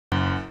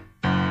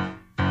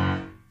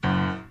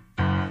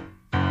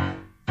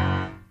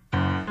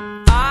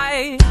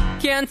I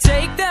can't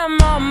take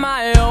them on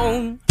my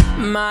own,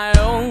 my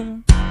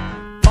own.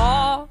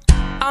 Oh,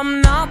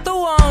 I'm not the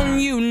one,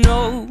 you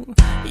know,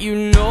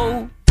 you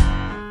know.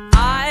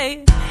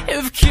 I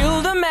have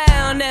killed a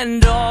man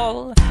and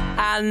all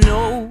I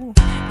know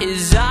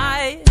is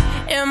I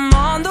am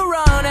on the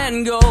run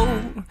and go.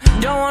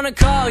 Don't wanna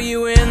call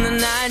you in the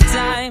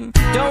nighttime,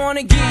 don't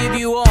wanna give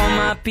you all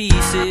my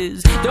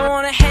pieces, don't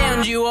wanna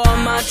hand you all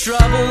my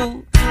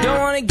trouble, don't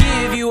wanna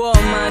give you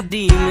all my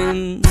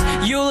demons.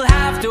 You'll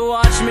have to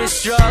watch me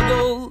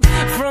struggle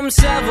from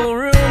several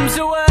rooms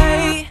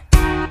away.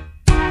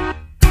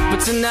 But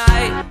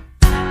tonight,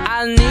 I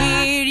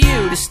need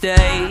you to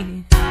stay.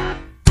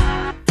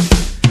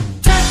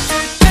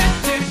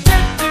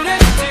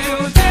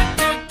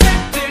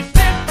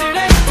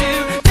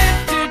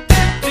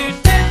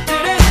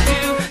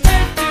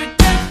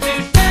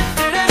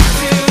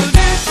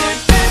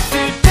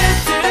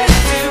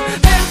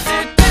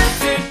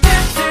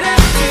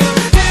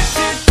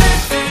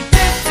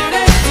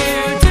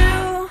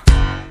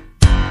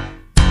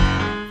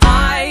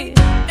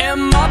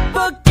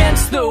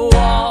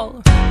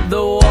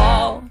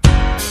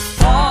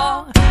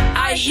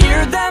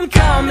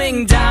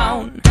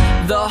 Down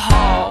the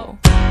hall,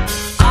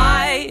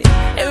 I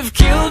have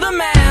killed a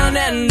man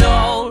and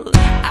all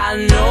I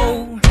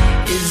know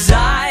is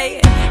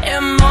I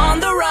am on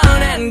the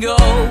run and go.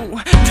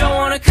 Don't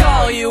wanna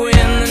call you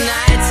in the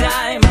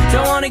nighttime,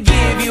 don't wanna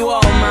give you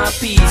all my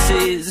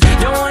pieces,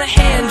 don't wanna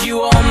hand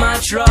you all my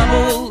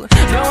trouble,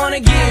 don't wanna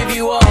give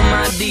you all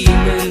my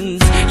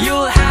demons.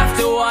 You'll have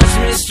to watch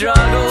me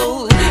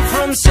struggle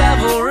from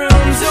several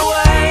rooms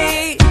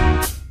away.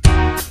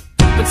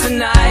 But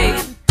tonight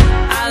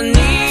I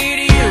need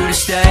you to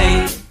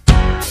stay.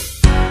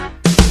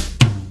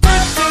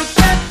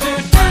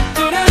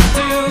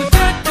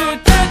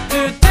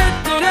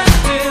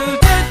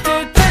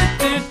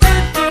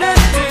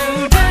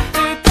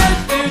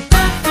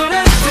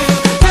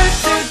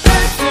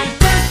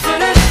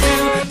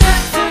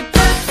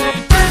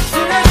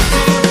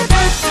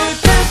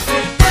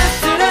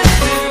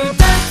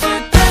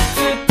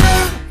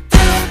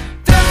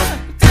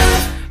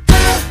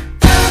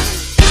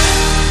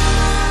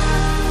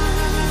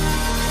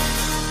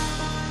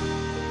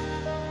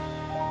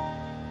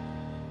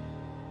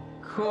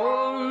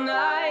 Cold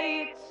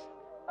nights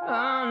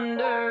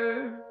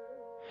under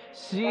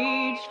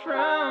siege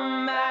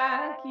from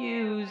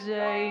accusations,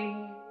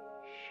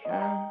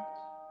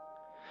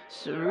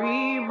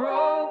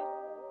 cerebral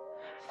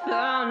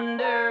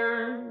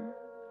thunder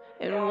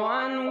and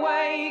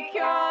one-way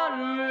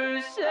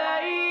conversations.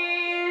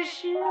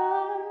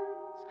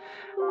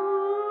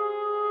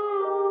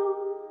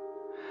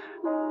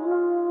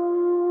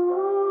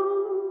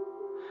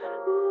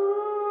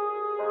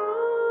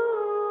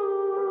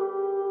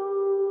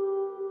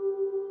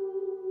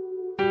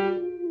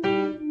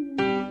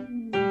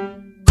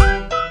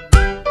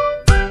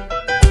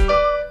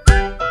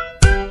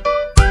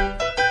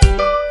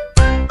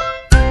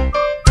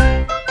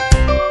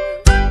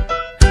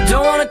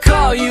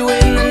 You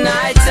in the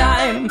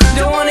nighttime,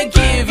 don't wanna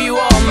give you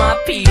all my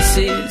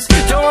pieces,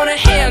 don't wanna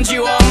hand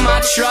you all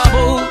my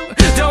trouble,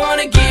 don't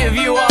wanna give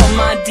you all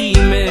my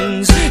demons.